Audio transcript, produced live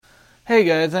Hey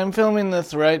guys, I'm filming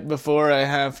this right before I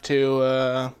have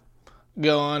to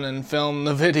go on and film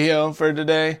the video for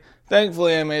today.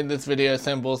 Thankfully I made this video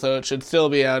simple so it should still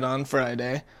be out on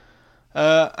Friday.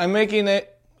 I'm making a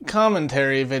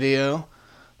commentary video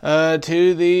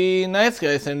to the Nice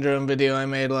Guy Syndrome video I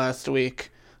made last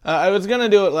week. I was going to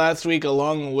do it last week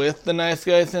along with the Nice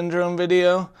Guy Syndrome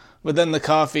video, but then the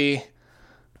coffee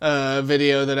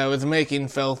video that I was making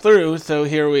fell through, so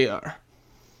here we are.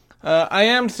 I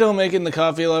am still making the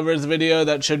Coffee Lovers video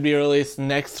that should be released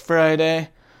next Friday,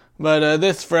 but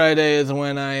this Friday is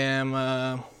when I am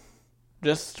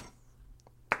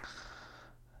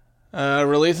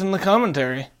releasing the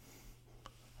commentary.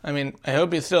 I mean, I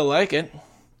hope you still like it.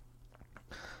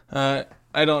 I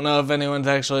don't know if anyone's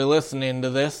actually listening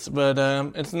to this, but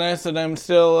it's nice that I'm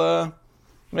still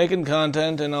making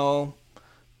content, and I'll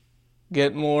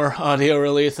get more audio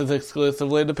releases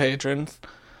exclusively to patrons.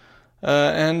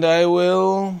 And I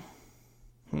will...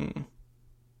 Not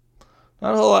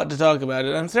a whole lot to talk about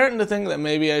it. I'm starting to think that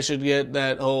maybe I should get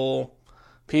that whole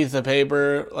piece of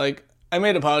paper. Like, I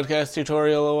made a podcast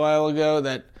tutorial a while ago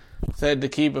that said to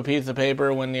keep a piece of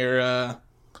paper when you're,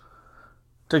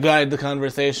 to guide the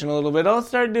conversation a little bit. I'll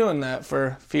start doing that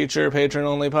for future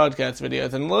patron-only podcast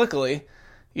videos. And luckily,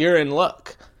 you're in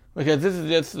luck, because this is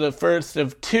just the first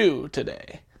of 2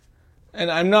 today. And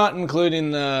I'm not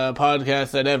including the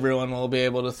podcast that everyone will be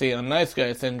able to see on Nice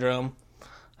Guy Syndrome.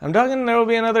 I'm talking there will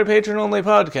be another patron-only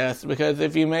podcast, because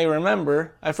if you may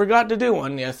remember, I forgot to do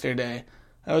one yesterday.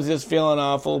 I was just feeling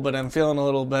awful, but I'm feeling a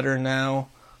little better now.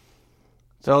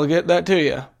 So I'll get that to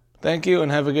you. Thank you,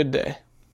 and have a good day.